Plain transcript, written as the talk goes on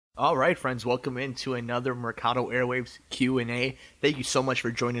All right, friends, welcome into another Mercado Airwaves Q&A. Thank you so much for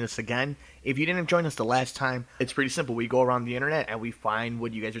joining us again. If you didn't join us the last time, it's pretty simple. We go around the internet and we find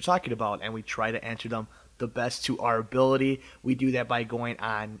what you guys are talking about, and we try to answer them the best to our ability. We do that by going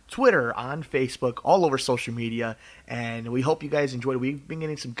on Twitter, on Facebook, all over social media, and we hope you guys enjoyed it. We've been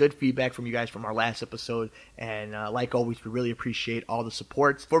getting some good feedback from you guys from our last episode, and like always, we really appreciate all the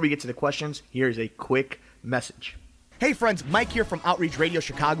support. Before we get to the questions, here's a quick message. Hey friends, Mike here from Outreach Radio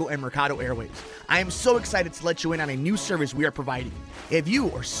Chicago and Mercado Airwaves. I am so excited to let you in on a new service we are providing. If you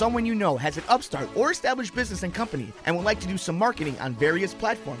or someone you know has an upstart or established business and company and would like to do some marketing on various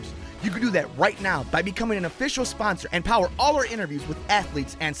platforms, you can do that right now by becoming an official sponsor and power all our interviews with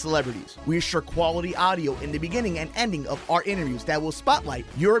athletes and celebrities. We assure quality audio in the beginning and ending of our interviews that will spotlight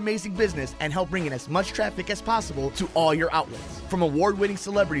your amazing business and help bring in as much traffic as possible to all your outlets. From award-winning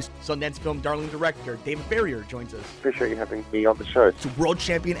celebrities, Sundance Film darling director David Farrier joins us. Appreciate you having me on the show. To world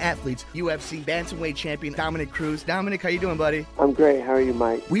champion athletes, UFC bantamweight champion Dominic Cruz. Dominic, how you doing, buddy? I'm great. How are you,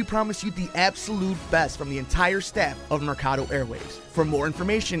 Mike? We promise you the absolute best from the entire staff of Mercado Airwaves. For more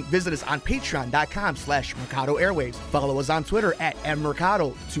information, visit us on patreon.com/Mercado Airwaves. Follow us on Twitter at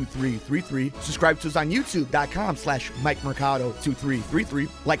mmercado2333. Subscribe to us on youtube.com/MikeMercado2333.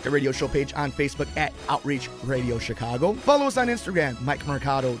 Like the radio show page on Facebook at Outreach Radio Chicago. Follow us on Instagram,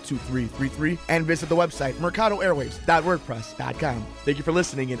 MikeMercado2333. And visit the website, mercadoairwaves.wordpress.com. Thank you for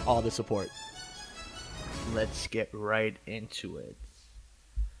listening and all the support. Let's get right into it.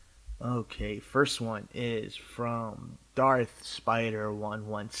 Okay, first one is from Darth Spider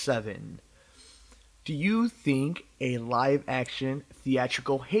 117. Do you think a live-action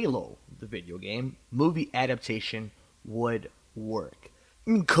theatrical Halo, the video game, movie adaptation would work?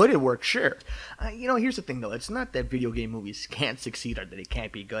 I mean, could it work? Sure. Here's the thing, though. It's not that video game movies can't succeed or that they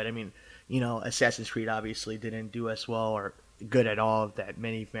can't be good. I mean, Assassin's Creed obviously didn't do as well or good at all that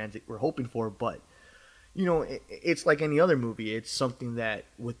many fans were hoping for, but it's like any other movie. It's something that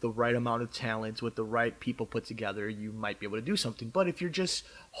with the right amount of talent, with the right people put together, you might be able to do something. But if you're just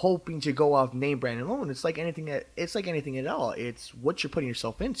hoping to go off name brand alone, it's like anything at all. It's what you're putting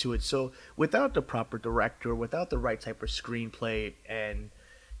yourself into it. So without the proper director, without the right type of screenplay and,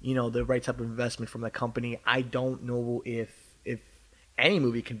 the right type of investment from the company, I don't know if any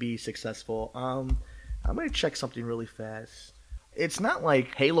movie can be successful. I'm going to check something really fast. It's not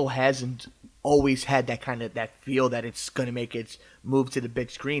like Halo hasn't always had that feel that it's going to make its move to the big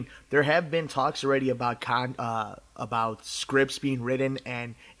screen. There have been talks already about scripts being written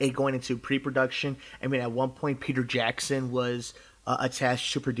and it going into pre-production. I mean, at one point, Peter Jackson was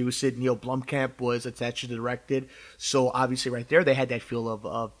attached to produce it. Neil Blomkamp was attached to direct it. So obviously right there, they had that feel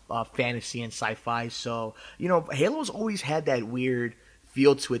of fantasy and sci-fi. So, Halo's always had that weird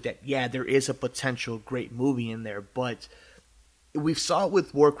feel to it that, yeah, there is a potential great movie in there, but we've saw it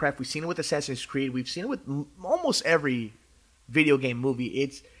with Warcraft. We've seen it with Assassin's Creed. We've seen it with almost every video game movie.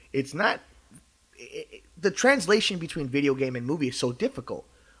 It's not the translation between video game and movie is so difficult.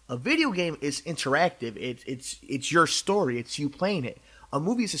 A video game is interactive. It's your story. It's you playing it. A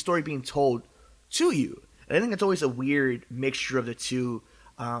movie is a story being told to you. And I think it's always a weird mixture of the two.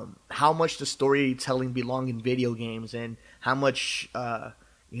 How much the storytelling belong in video games and how much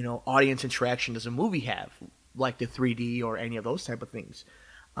audience interaction does a movie have, like the 3D or any of those type of things.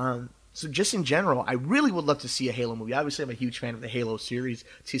 So just in general, I really would love to see a Halo movie. Obviously, I'm a huge fan of the Halo series.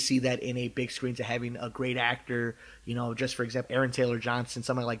 To see that in a big screen, to having a great actor, just for example, Aaron Taylor Johnson,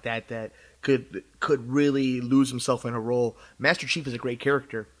 something like that could really lose himself in a role. Master Chief is a great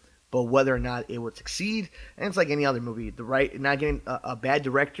character, but whether or not it would succeed, and it's like any other movie, not getting a bad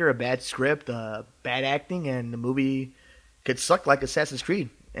director, a bad script, bad acting, and the movie could suck like Assassin's Creed.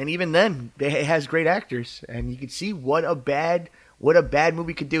 And even then, it has great actors, and you can see what a bad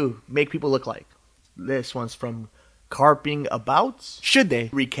movie could do, make people look like. This one's from Carping About. Should they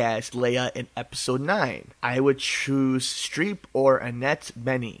recast Leia in Episode 9? I would choose Streep or Annette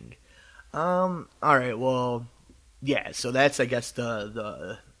Bening. All right, well, yeah. So that's, I guess,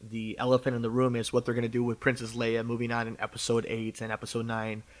 the elephant in the room is what they're gonna do with Princess Leia moving on in Episode 8 and Episode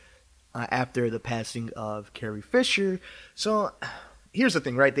 9 after the passing of Carrie Fisher. So here's the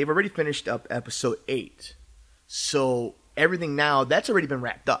thing, right? They've already finished up Episode 8. So everything now, that's already been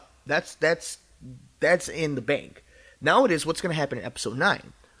wrapped up. That's in the bank. Now it is what's going to happen in Episode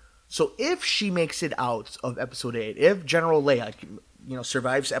 9. So if she makes it out of Episode 8, if General Leia,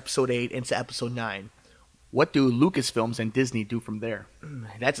 survives Episode 8 into Episode 9, what do Lucasfilms and Disney do from there?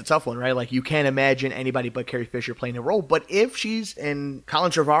 That's a tough one, right? Like, you can't imagine anybody but Carrie Fisher playing a role. But if and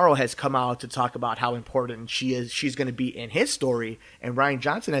Colin Trevorrow has come out to talk about how important she's going to be in his story, and Rian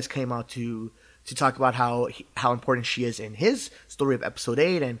Johnson has come out to to talk about how important she is in his story of episode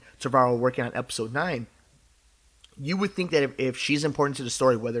 8 and Trevorrow working on episode 9. You would think that if she's important to the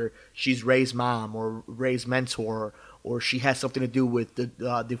story, whether she's Rey's mom or Rey's mentor, or she has something to do with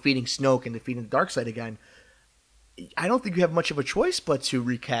the defeating Snoke and defeating the dark side again, I don't think you have much of a choice but to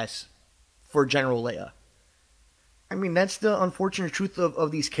recast for General Leia. I mean, that's the unfortunate truth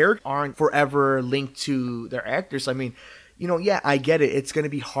of these characters aren't forever linked to their actors. I mean, yeah, I get it. It's going to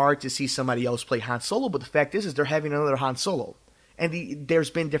be hard to see somebody else play Han Solo, but the fact is they're having another Han Solo. And there's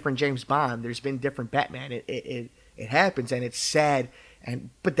been different James Bond. There's been different Batman. It happens, and it's sad.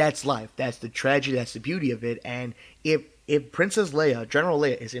 But that's life. That's the tragedy. That's the beauty of it. And if Princess Leia, General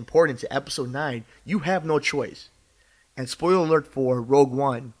Leia, is important to Episode 9, you have no choice. And spoiler alert for Rogue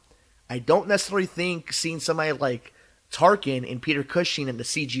One, I don't necessarily think seeing somebody like Tarkin and Peter Cushing and the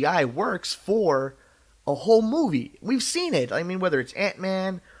CGI works for a whole movie. We've seen it. I mean, whether it's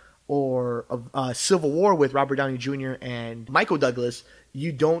Ant-Man or Civil War with Robert Downey Jr. and Michael Douglas,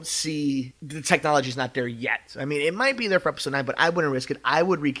 you don't see the technology's not there yet. I mean, it might be there for Episode 9, but I wouldn't risk it. I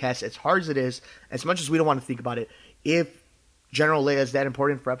would recast as hard as it is, as much as we don't want to think about it. If General Leia is that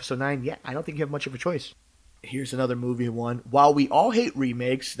important for Episode 9, yeah, I don't think you have much of a choice. Here's another movie one. While we all hate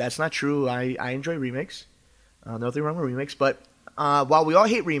remakes, that's not true. I enjoy remakes. Nothing wrong with remakes. But while we all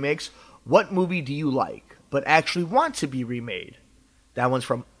hate remakes, what movie do you like but actually want to be remade? That one's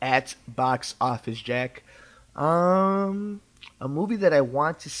from @BoxOfficeJack. A movie that I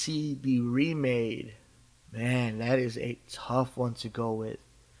want to see be remade. Man, that is a tough one to go with.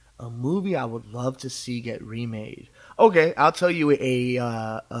 A movie I would love to see get remade. Okay, I'll tell you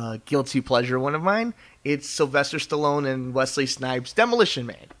a guilty pleasure one of mine. It's Sylvester Stallone and Wesley Snipes' Demolition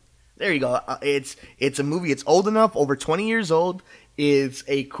Man. There you go. It's a movie. It's old enough, over 20 years old. It's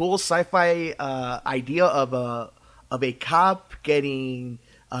a cool sci-fi idea of a cop getting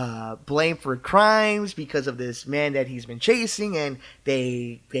blamed for crimes because of this man that he's been chasing, and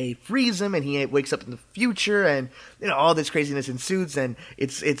they freeze him, and he wakes up in the future, and all this craziness ensues, and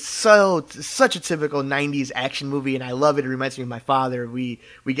it's such a typical 90s action movie, and I love it. It reminds me of my father. We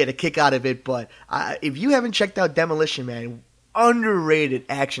get a kick out of it. But if you haven't checked out Demolition Man, underrated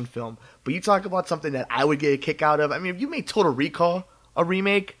action film, but you talk about something that I would get a kick out of. I mean, if you made Total Recall a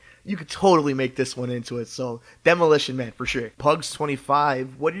remake, you could totally make this one into it. So, Demolition Man, for sure.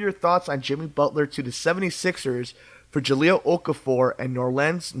 Pugs25, what are your thoughts on Jimmy Butler to the 76ers for Jahlil Okafor and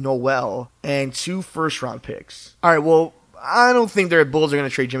Nerlens Noel and 2 first-round picks? All right, well, I don't think their Bulls are going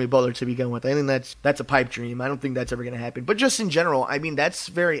to trade Jimmy Butler to begin with. I think that's a pipe dream. I don't think that's ever going to happen. But just in general, I mean, that's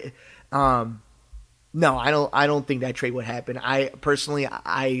very... no, I don't think that trade would happen. I personally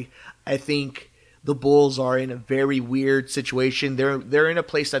think the Bulls are in a very weird situation. They're in a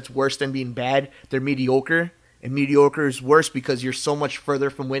place that's worse than being bad. They're mediocre, and mediocre is worse because you're so much further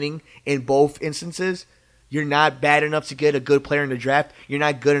from winning in both instances. You're not bad enough to get a good player in the draft. You're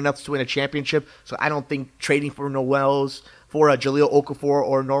not good enough to win a championship. So I don't think trading for Jahlil Okafor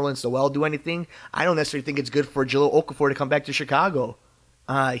or Nerlens Noel do anything. I don't necessarily think it's good for Jahlil Okafor to come back to Chicago.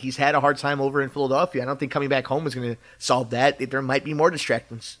 He's had a hard time over in Philadelphia. I don't think coming back home is going to solve that. There might be more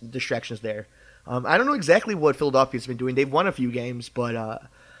distractions there. I don't know exactly what Philadelphia's been doing. They've won a few games, but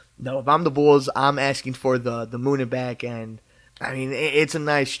no, if I'm the Bulls, I'm asking for the Moonin back. And I mean, it's a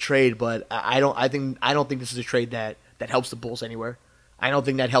nice trade, but I don't think this is a trade that helps the Bulls anywhere. I don't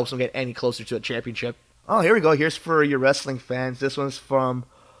think that helps them get any closer to a championship. Oh, here we go. Here's for your wrestling fans. This one's from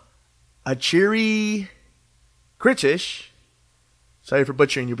Achiri Kritish. Sorry for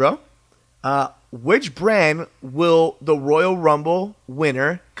butchering you, bro. Which brand will the Royal Rumble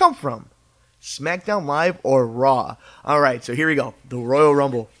winner come from? SmackDown Live or Raw? All right, so here we go. The Royal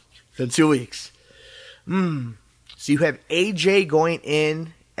Rumble in 2 weeks. So you have AJ going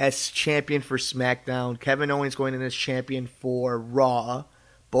in as champion for SmackDown. Kevin Owens going in as champion for Raw.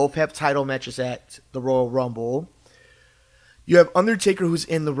 Both have title matches at the Royal Rumble. You have Undertaker who's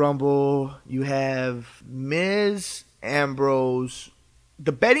in the Rumble. You have Miz, Ambrose.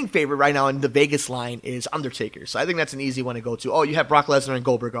 The betting favorite right now in the Vegas line is Undertaker. So I think that's an easy one to go to. Oh, you have Brock Lesnar and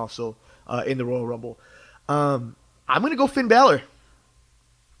Goldberg also in the Royal Rumble. I'm going to go Finn Balor.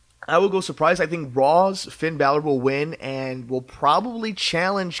 I will go surprise. I think Raw's Finn Balor will win and will probably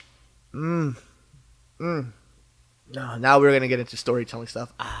challenge... No, now we're going to get into storytelling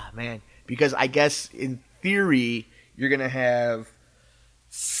stuff. Man. Because I guess in theory, you're going to have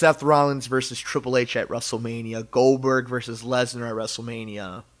Seth Rollins versus Triple H at WrestleMania. Goldberg versus Lesnar at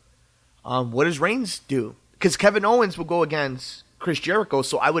WrestleMania. What does Reigns do? Because Kevin Owens will go against Chris Jericho,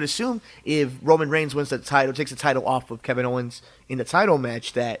 so I would assume if Roman Reigns wins the title, takes the title off of Kevin Owens in the title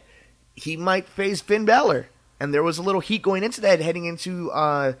match, that he might face Finn Balor. And there was a little heat going into that, heading into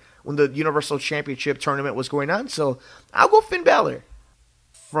when the Universal Championship tournament was going on. So I'll go Finn Balor.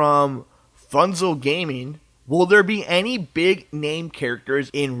 From Funzo Gaming, will there be any big name characters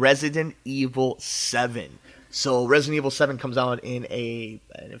in Resident Evil 7? So Resident Evil 7 comes out in a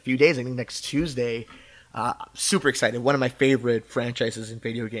few days, I think next Tuesday. Super excited. One of my favorite franchises in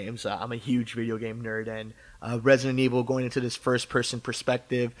video games. I'm a huge video game nerd, and Resident Evil going into this first-person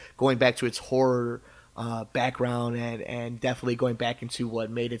perspective, going back to its horror background, and definitely going back into what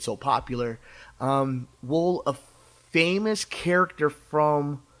made it so popular. Will a famous character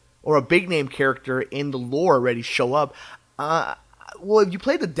from, or a big name character in the lore already show up? Well, if you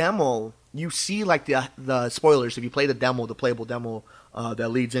play the demo, you see like the spoilers. If you play the demo, the playable demo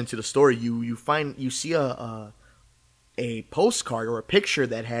that leads into the story, you see a postcard or a picture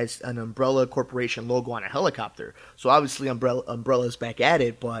that has an Umbrella Corporation logo on a helicopter. So obviously Umbrella's back at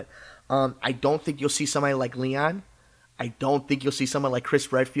it, but I don't think you'll see somebody like Leon. I don't think you'll see someone like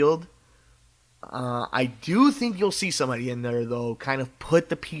Chris Redfield. I do think you'll see somebody in there, though, kind of put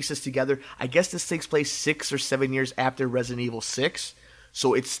the pieces together. I guess this takes place 6 or 7 years after Resident Evil 6,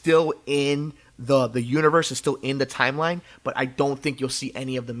 so it's still in the universe, is still in the timeline, but I don't think you'll see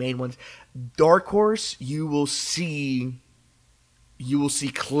any of the main ones. Dark Horse, you will see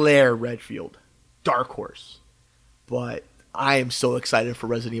Claire Redfield. Dark Horse. But I am so excited for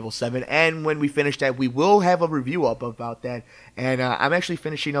Resident Evil 7, and when we finish that, we will have a review up about that, and I'm actually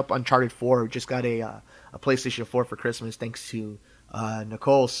finishing up Uncharted 4. Just got a PlayStation 4 for Christmas, thanks to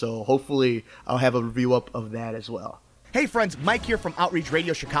Nicole, so hopefully I'll have a review up of that as well. Hey friends, Mike here from Outreach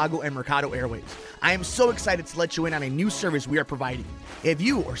Radio Chicago and Mercado Airwaves. I am so excited to let you in on a new service we are providing. If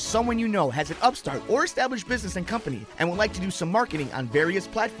you or someone you know has an upstart or established business and company and would like to do some marketing on various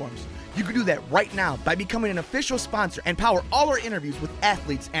platforms, you can do that right now by becoming an official sponsor and power all our interviews with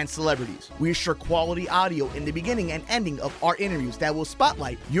athletes and celebrities. We assure quality audio in the beginning and ending of our interviews that will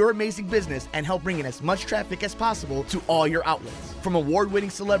spotlight your amazing business and help bring in as much traffic as possible to all your outlets. From award-winning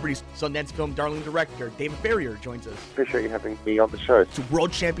celebrities, Sundance Film darling director David Farrier joins us. Appreciate you having me on the show. To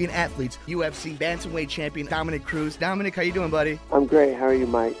world champion athletes, UFC bantamweight champion Dominic Cruz. Dominic, how you doing, buddy? I'm great. How are you,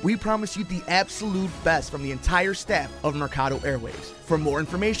 Mike? We promise you the absolute best from the entire staff of Mercado Airwaves. For more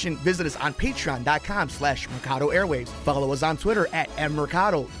information, visit us on patreon.com/Mercado Airwaves. Follow us on Twitter at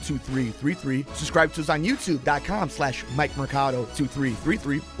mmercado2333. Subscribe to us on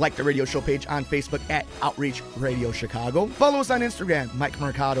youtube.com/MikeMercado2333. Like the radio show page on Facebook at Outreach Radio Chicago. Follow us on Instagram,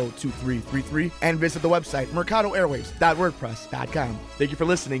 MikeMercado2333. And visit the website, mercadoairwaves.wordpress.com. Thank you for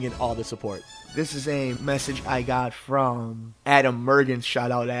listening and all the support. This is a message I got from Adam Mergens.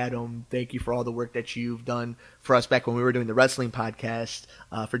 Shout out, Adam. Thank you for all the work that you've done for us back when we were doing the wrestling podcast,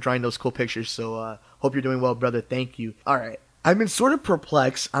 for drawing those cool pictures. So hope you're doing well, brother. Thank you. All right. I've been sort of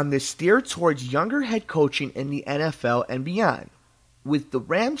perplexed on the steer towards younger head coaching in the NFL and beyond. With the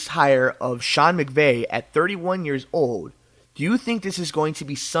Rams' hire of Sean McVay at 31 years old, do you think this is going to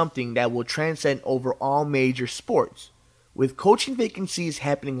be something that will transcend over all major sports? With coaching vacancies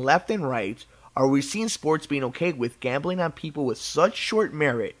happening left and right, are we seeing sports being okay with gambling on people with such short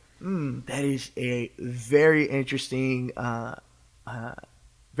merit? That is a very interesting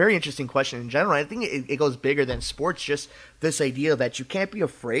question in general. I think it goes bigger than sports. Just this idea that you can't be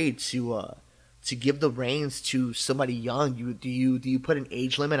afraid to give the reins to somebody young. Do you put an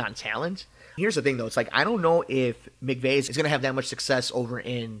age limit on talent? Here's the thing, though. It's like, I don't know if McVay is going to have that much success over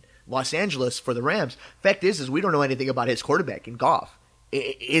in Los Angeles for the Rams. Fact is we don't know anything about his quarterback in Goff.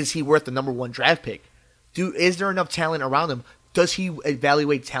 Is he worth the number one draft pick? Is there enough talent around him? Does he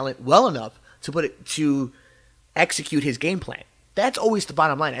evaluate talent well enough to execute his game plan? That's always the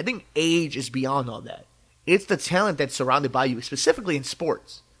bottom line. I think age is beyond all that. It's the talent that's surrounded by you, specifically in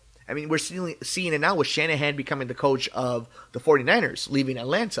sports. I mean, we're seeing it now with Shanahan becoming the coach of the 49ers, leaving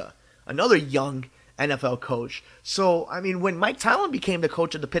Atlanta. Another young NFL coach. So, I mean, when Mike Tomlin became the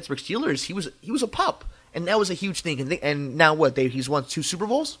coach of the Pittsburgh Steelers, he was a pup. And that was a huge thing. And now what? He's won 2 Super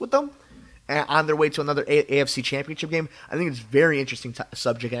Bowls with them? On their way to another AFC Championship game. I think it's a very interesting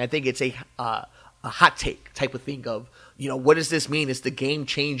subject. And I think it's a hot take type of thing of, what does this mean? Is the game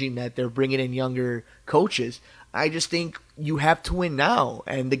changing that they're bringing in younger coaches? I just think you have to win now.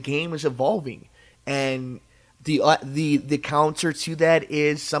 And the game is evolving. And the counter to that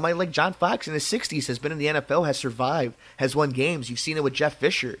is somebody like John Fox in his 60s has been in the NFL, has survived, has won games. You've seen it with Jeff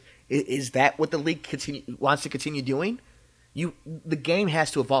Fisher. Is that what the league wants to continue doing? The game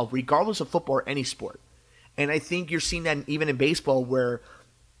has to evolve, regardless of football or any sport. And I think you're seeing that even in baseball, where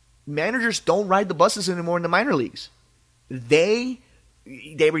managers don't ride the buses anymore in the minor leagues. They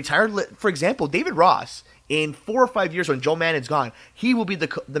retired. For example, David Ross, in 4 or 5 years when Joe Maddon's gone, he will be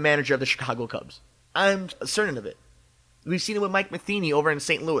the manager of the Chicago Cubs. I'm certain of it. We've seen it with Mike Matheny over in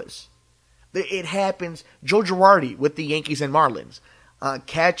St. Louis. It happens. Joe Girardi with the Yankees and Marlins.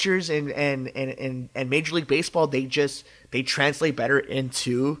 Catchers and Major League Baseball, they translate better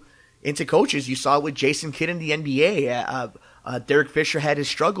into coaches. You saw it with Jason Kidd in the NBA. Derek Fisher had his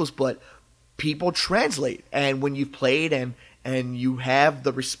struggles, but people translate. And when you've played and you have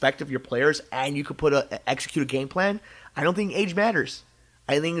the respect of your players and you could execute a game plan, I don't think age matters.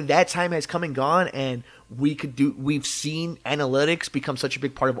 I think that time has come and gone, and we've seen analytics become such a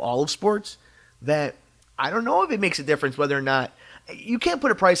big part of all of sports that I don't know if it makes a difference whether or not you can't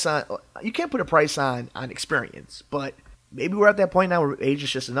put a price on experience, but maybe we're at that point now where age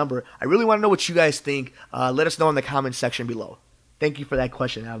is just a number. I really want to know what you guys think. Let us know in the comments section below. Thank you for that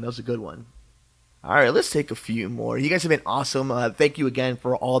question, Adam. That was a good one. All right, let's take a few more. You guys have been awesome. Thank you again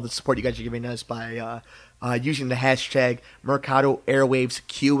for all the support you guys are giving us by using the hashtag Mercado Airwaves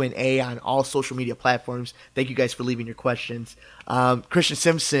Q&A on all social media platforms. Thank you guys for leaving your questions. Christian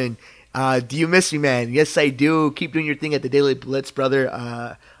Simpson, do you miss me, man? Yes, I do. Keep doing your thing at the Daily Blitz,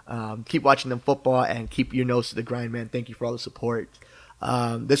 brother. Keep watching them football and keep your nose to the grind, man. Thank you for all the support.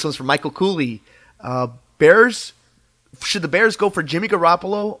 This one's from Michael Cooley. Should the Bears go for Jimmy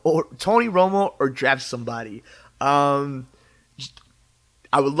Garoppolo or Tony Romo or draft somebody? I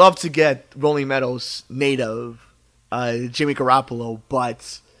would love to get Rolling Meadows native Jimmy Garoppolo,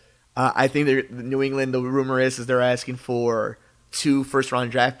 but I think New England, the rumor is they're asking for 2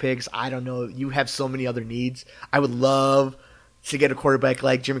 first-round draft picks. I don't know. You have so many other needs. I would love to get a quarterback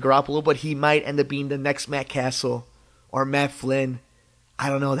like Jimmy Garoppolo, but he might end up being the next Matt Castle or Matt Flynn. I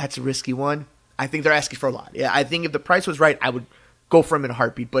don't know. That's a risky one. I think they're asking for a lot. Yeah, I think if the price was right, I would go for him in a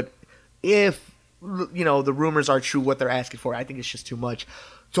heartbeat. But if, the rumors are true, what they're asking for, I think it's just too much.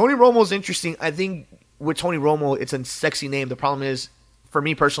 Tony Romo is interesting. I think with Tony Romo, it's a sexy name. The problem is, for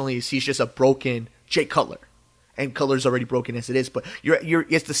me personally, is he's just a broken Jay Cutler. And Cutler's already broken as it is. But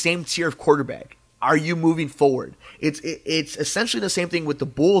it's the same tier of quarterback. Are you moving forward? It's essentially the same thing with the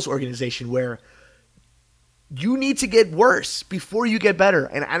Bulls organization where you need to get worse before you get better.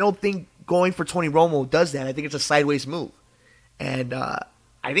 And I don't think going for Tony Romo does that. I think it's a sideways move. And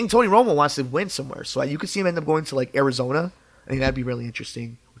I think Tony Romo wants to win somewhere. So you could see him end up going to like Arizona. I think that'd be really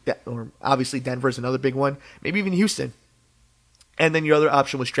interesting. Or obviously Denver's another big one. Maybe even Houston. And then your other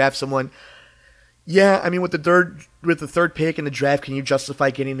option was draft someone. Yeah, I mean with the third pick in the draft, can you justify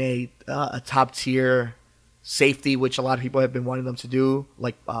getting a top tier safety, which a lot of people have been wanting them to do,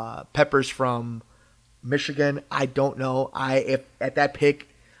 like Peppers from Michigan? I don't know. If at that pick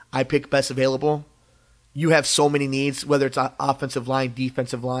I pick best available. You have so many needs, whether it's offensive line,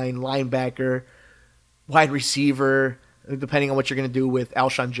 defensive line, linebacker, wide receiver, depending on what you're going to do with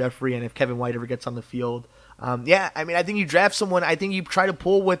Alshon Jeffrey and if Kevin White ever gets on the field. I think you draft someone. I think you try to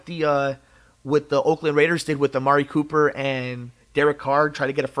pull what the Oakland Raiders did with Amari Cooper and Derek Carr, try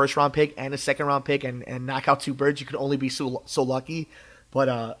to get a first-round pick and a second-round pick and knock out 2 birds. You could only be so lucky.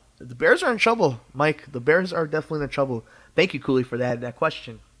 But the Bears are in trouble, Mike. The Bears are definitely in trouble. Thank you, Cooley, for that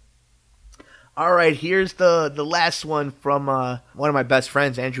question. All right, here's the last one from one of my best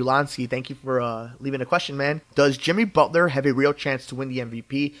friends, Andrew Lonsky. Thank you for leaving a question, man. Does Jimmy Butler have a real chance to win the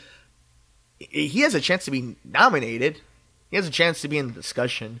MVP? He has a chance to be nominated. He has a chance to be in the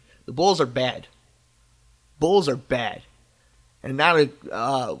discussion. The Bulls are bad. And now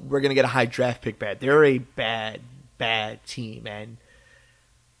we're going to get a high draft pick bad. They're a bad team, and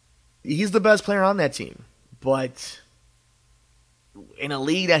he's the best player on that team. But in a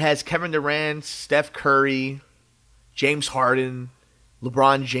league that has Kevin Durant, Steph Curry, James Harden,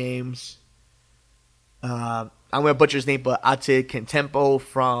 LeBron James, I'm going to butcher his name, but Ate Kentempo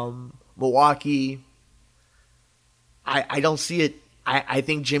from Milwaukee, I don't see it. I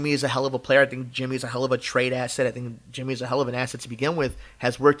think Jimmy is a hell of a player. I think Jimmy is a hell of a trade asset. I think Jimmy is a hell of an asset to begin with.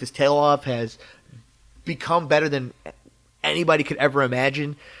 Has worked his tail off. Has become better than anybody could ever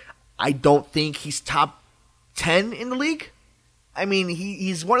imagine. I don't think he's top 10 in the league. I mean,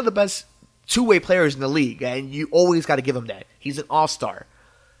 he's one of the best two-way players in the league, and you always got to give him that. He's an all-star.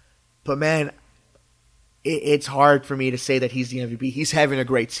 But, man, it's hard for me to say that he's the MVP. He's having a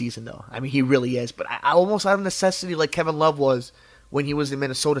great season, though. I mean, he really is. But I almost out of necessity, like Kevin Love was when he was in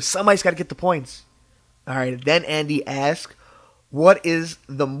Minnesota, somebody's got to get the points. All right, then Andy asked, what is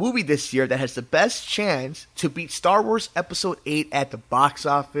the movie this year that has the best chance to beat Star Wars Episode 8 at the box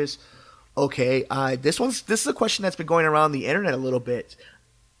office? Okay, this is a question that's been going around the internet a little bit.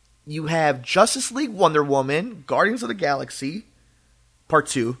 You have Justice League Wonder Woman, Guardians of the Galaxy, Part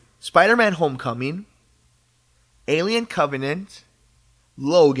 2, Spider-Man Homecoming, Alien Covenant,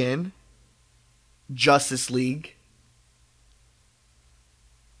 Logan, Justice League,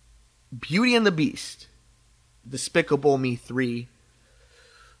 Beauty and the Beast, Despicable Me 3.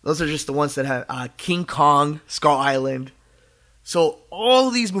 Those are just the ones that have King Kong, Skull Island. So all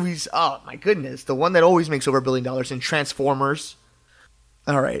these movies, oh my goodness, the one that always makes over $1 billion in Transformers.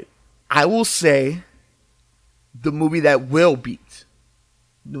 All right, I will say the movie that will beat,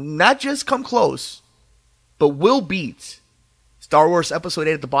 not just come close, but will beat Star Wars Episode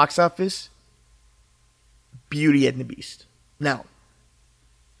 8 at the box office, Beauty and the Beast. Now,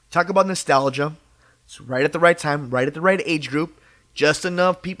 talk about nostalgia. It's right at the right time, right at the right age group. Just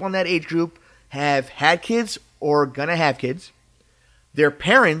enough people in that age group have had kids or gonna have kids. Their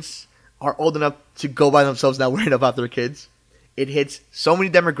parents are old enough to go by themselves, not worried about their kids. It hits so many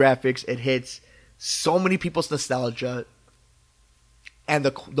demographics. It hits so many people's nostalgia. And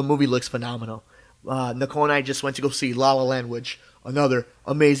the movie looks phenomenal. Nicole and I just went to go see La La Land, which another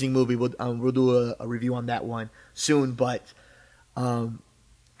amazing movie. We'll do a review on that one soon. But I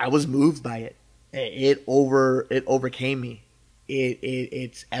was moved by it. It overcame me.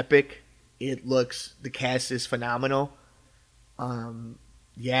 It's epic. The cast is phenomenal.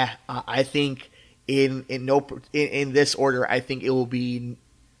 I think in this order, I think it will be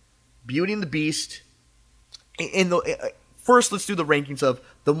Beauty and the Beast. First, let's do the rankings of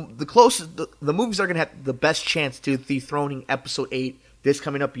the closest. The movies are gonna have the best chance to dethroning Episode 8 this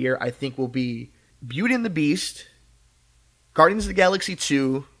coming up year. I think will be Beauty and the Beast, Guardians of the Galaxy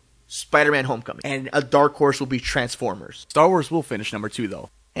 2, Spider-Man: Homecoming, and a dark horse will be Transformers. Star Wars will finish number 2, though.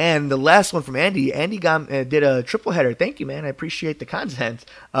 And the last one from Andy. Andy did a triple header. Thank you, man. I appreciate the content.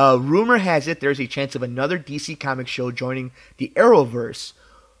 Rumor has it there's a chance of another DC Comics show joining the Arrowverse.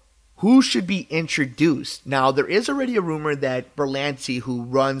 Who should be introduced? Now, there is already a rumor that Berlanti, who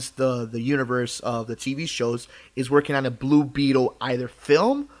runs the universe of the TV shows, is working on a Blue Beetle either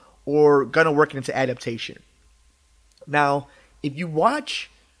film or gonna work into adaptation. Now, if you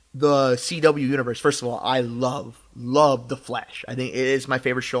watch the CW universe, first of all, I love The Flash. I think it is my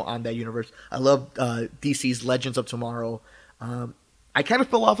favorite show on that universe. I love DC's Legends of Tomorrow. I kind of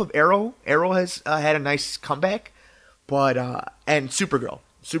fell off of Arrow. Arrow has had a nice comeback, but and Supergirl.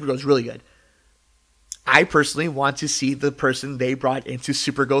 Supergirl's really good. I personally want to see the person they brought into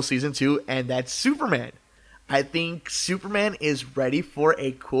Supergirl Season 2, and that's Superman. I think Superman is ready for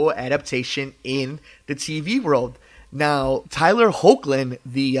a cool adaptation in the TV world. Now, Tyler Hoechlin,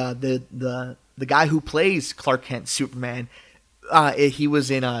 the guy who plays Clark Kent Superman, he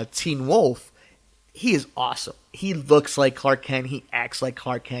was in Teen Wolf. He is awesome. He looks like Clark Kent. He acts like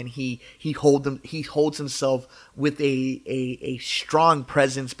Clark Kent. He holds himself with a strong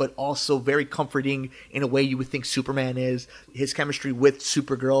presence, but also very comforting in a way you would think Superman is. His chemistry with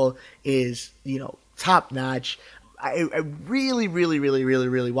Supergirl is, top notch. I really, really, really, really,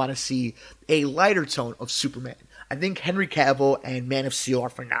 really want to see a lighter tone of Superman. I think Henry Cavill and Man of Steel are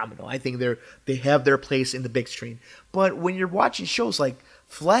phenomenal. I think they have their place in the big screen. But when you're watching shows like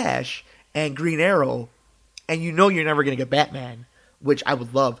Flash and Green Arrow, and you're never going to get Batman, which I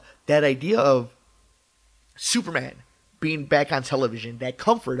would love, that idea of Superman being back on television, that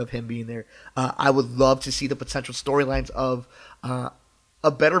comfort of him being there, I would love to see the potential storylines of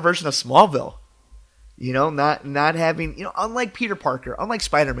a better version of Smallville. Not having, unlike Peter Parker, unlike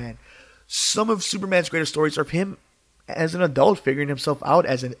Spider-Man, some of Superman's greatest stories are of him as an adult figuring himself out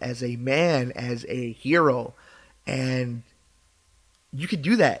as a man, as a hero. And you could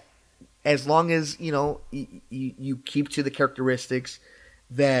do that as long as, you keep to the characteristics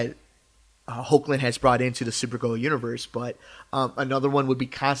that Hoechlin has brought into the Supergirl universe. But another one would be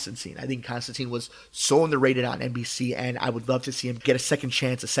Constantine. I think Constantine was so underrated on NBC, and I would love to see him get a second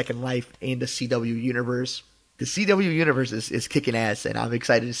chance, a second life in the CW universe. The CW universe is kicking ass, and I'm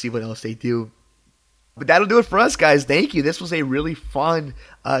excited to see what else they do. But that'll do it for us, guys. Thank you. This was a really fun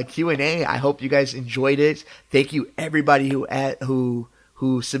Q&A. I hope you guys enjoyed it. Thank you, everybody who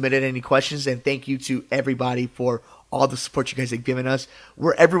submitted any questions, and thank you to everybody for all the support you guys have given us.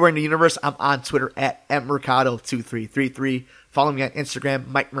 We're everywhere in the universe. I'm on Twitter at Mercado2333. Follow me on Instagram,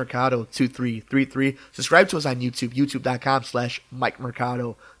 Mike Mercado2333. Subscribe to us on YouTube, youtube.com/Mike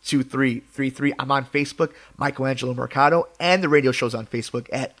Mercado2333. I'm on Facebook, Michelangelo Mercado, and the radio show's on Facebook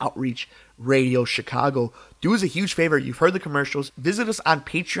at Outreach Radio Chicago. Do us a huge favor. You've heard the commercials. Visit us on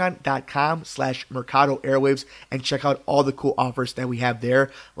patreon.com/Mercado Airwaves and check out all the cool offers that we have there,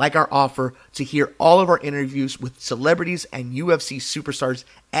 like our offer to hear all of our interviews with celebrities and UFC superstars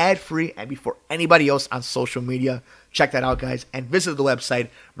ad-free and before anybody else on social media. Check that out, guys, and visit the website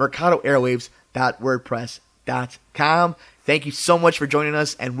mercadoairwaves.wordpress.com. outreachradio.com. Thank you so much for joining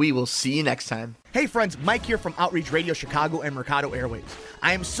us, and we will see you next time. Hey friends, Mike here from Outreach Radio Chicago and Mercado Airwaves.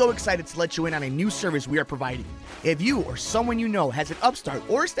 I am so excited to let you in on a new service we are providing. If you or someone you know has an upstart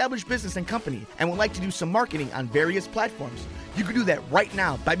or established business and company and would like to do some marketing on various platforms, you can do that right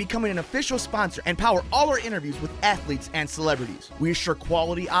now by becoming an official sponsor and power all our interviews with athletes and celebrities. We assure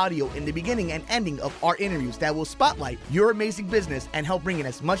quality audio in the beginning and ending of our interviews that will spotlight your amazing business and help bring in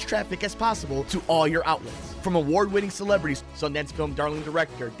as much traffic as possible to all your outlets. From award-winning celebrities, Sundance Film darling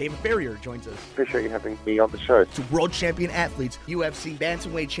director David Farrier joins us. Appreciate you having me on the show. To world champion athletes, UFC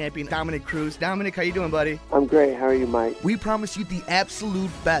bantamweight champion Dominic Cruz. Dominic, how you doing, buddy? I'm great. How are you, Mike? We promise you the absolute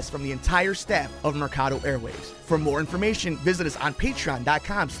best from the entire staff of Mercado Airwaves. For more information, visit us on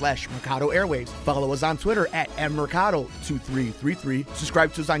patreon.com/Mercado Airwaves. Follow us on Twitter at mmercado2333.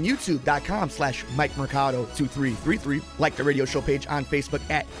 Subscribe to us on youtube.com/MikeMercado2333. Like the radio show page on Facebook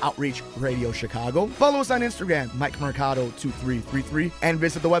at Outreach Radio Chicago. Follow us on Instagram, MikeMercado2333. And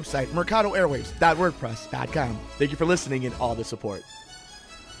visit the website, mercadoairwaves.wordpress.com. Thank you for listening and all the support.